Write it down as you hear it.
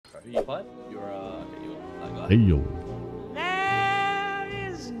Who you play? You're okay, you're that guy. Hey yo. There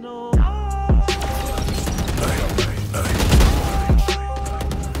is no.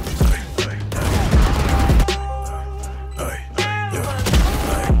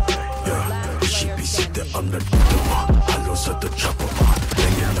 She be sitting on the door. Hello, said the chopper.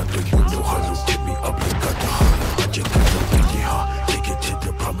 Laying at the window. Hello, tip me up. Look at the holler. I just got the biggie ha. Take it to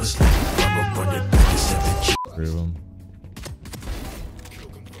the promised land. I'ma run it back and set the Three of them.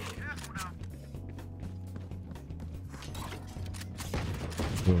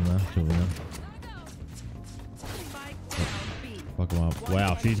 Two of them there. Two of them there. Fuck him up.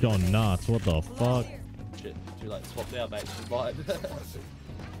 Wow, she's going nuts. What the fuck? Shit, she like swapped out, mate. She's mine.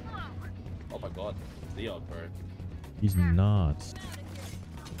 Oh my god, Leon, bro. He's nuts.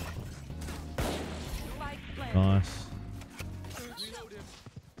 Nice.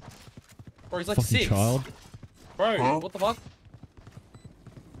 Bro, he's like Fucking 6. child. Bro, what the fuck?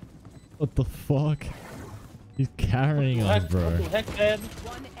 What the fuck? He's carrying us, bro. What the heck, man?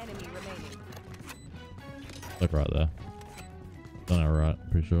 One enemy remaining. Look right there. Done it right,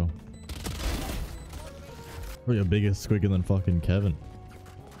 pretty sure. Probably a bigger squigger than fucking Kevin.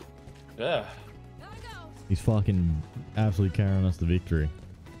 Yeah. He's fucking absolutely carrying us to victory.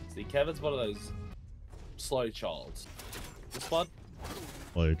 See, Kevin's one of those slow childs. This one?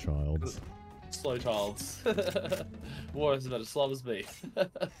 Slow child. Slow childs. War is about as slow as me.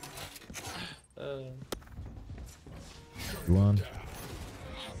 One.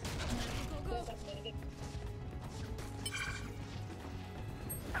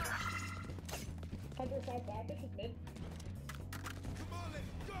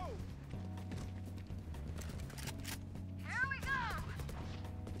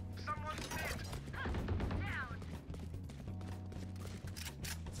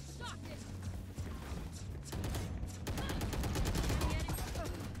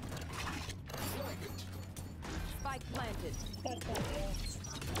 Spike planted.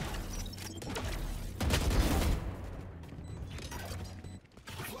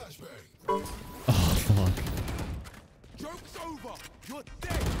 Oh fuck. Joke's over. You're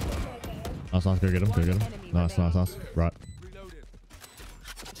dead. Nice, nice. Go get him. Go get him. Nice, nice, nice. Right.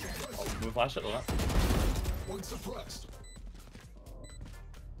 Can we flash it or that? One suppressed.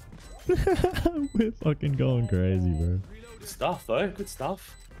 We're fucking going crazy, bro. Good stuff, though. Good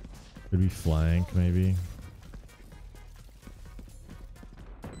stuff. Could we flank, maybe?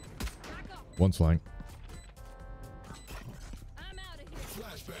 One flank. I'm out of here.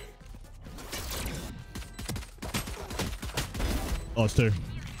 Flashbang. Oh, it's two.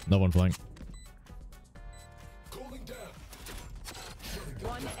 No one flank. Calling down.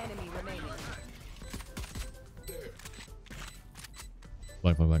 One enemy remaining. There.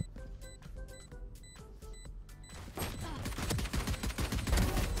 Flank, flank, flank.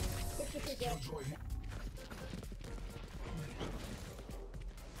 Killjoy.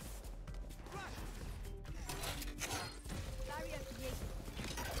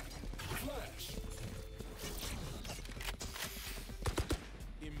 Flash.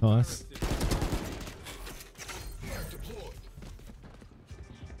 Nice. Deployed.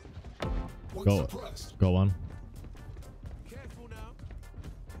 One Go. suppressed. Got one. Careful now.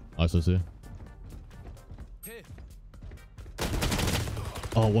 Nice, let's see. Here.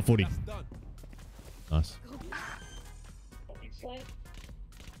 Oh, 140. Done. Nice.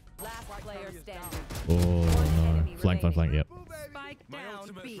 Last player standing. Oh, no. enemy Flank, flank, flank. Yep. Spike down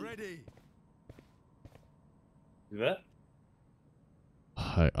B. ready. You there?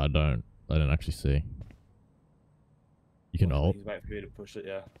 I don't actually see. You can ult. He's waiting for you to push it,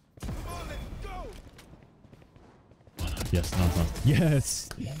 yeah. Yes, nice, nice. Yes!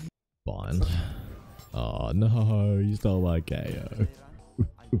 Fine. Oh no, you stole my KO.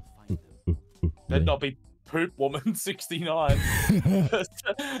 That'd not be Poop Woman 69.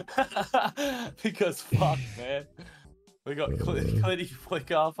 Because fuck, man. We got Clitty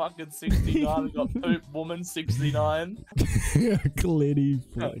Flicker fucking 69. We got Poop Woman 69. Clitty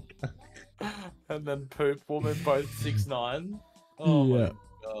fuck. And then Poop Woman both 6'9". Oh Yeah. my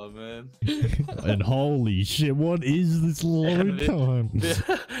god, man. And holy shit, what is this load time?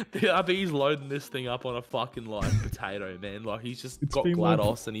 I bet he's loading this thing up on a fucking like potato, man. Like he's just got been GLaDOS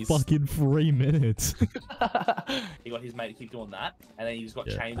like and he's fucking 3 minutes. he got his mate to keep doing that, and then he just got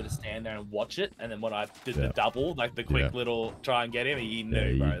Yeah. Chamber to stand there and watch it. And then when I did Yeah. the double, like the quick Yeah. little try and get him, he knew,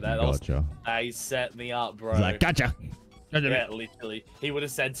 Yeah, bro. you That was gotcha. he set me up, bro. He's like, gotcha. Yeah, literally. He would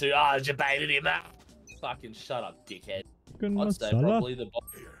have said to, you baited him out. Fucking shut up, dickhead. I'd say probably the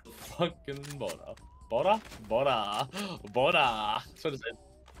fucking Bora. Bora? Bora. Bora. That's what it said.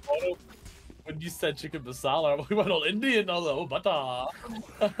 Bora. When you said chicken masala, we went all Indian. I was like, oh,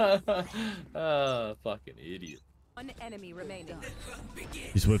 butter. Fucking idiot. One enemy remaining.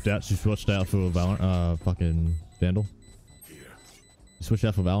 She switched out. She switched out for Valorant. Fucking Vandal. She switched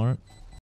out for Valorant.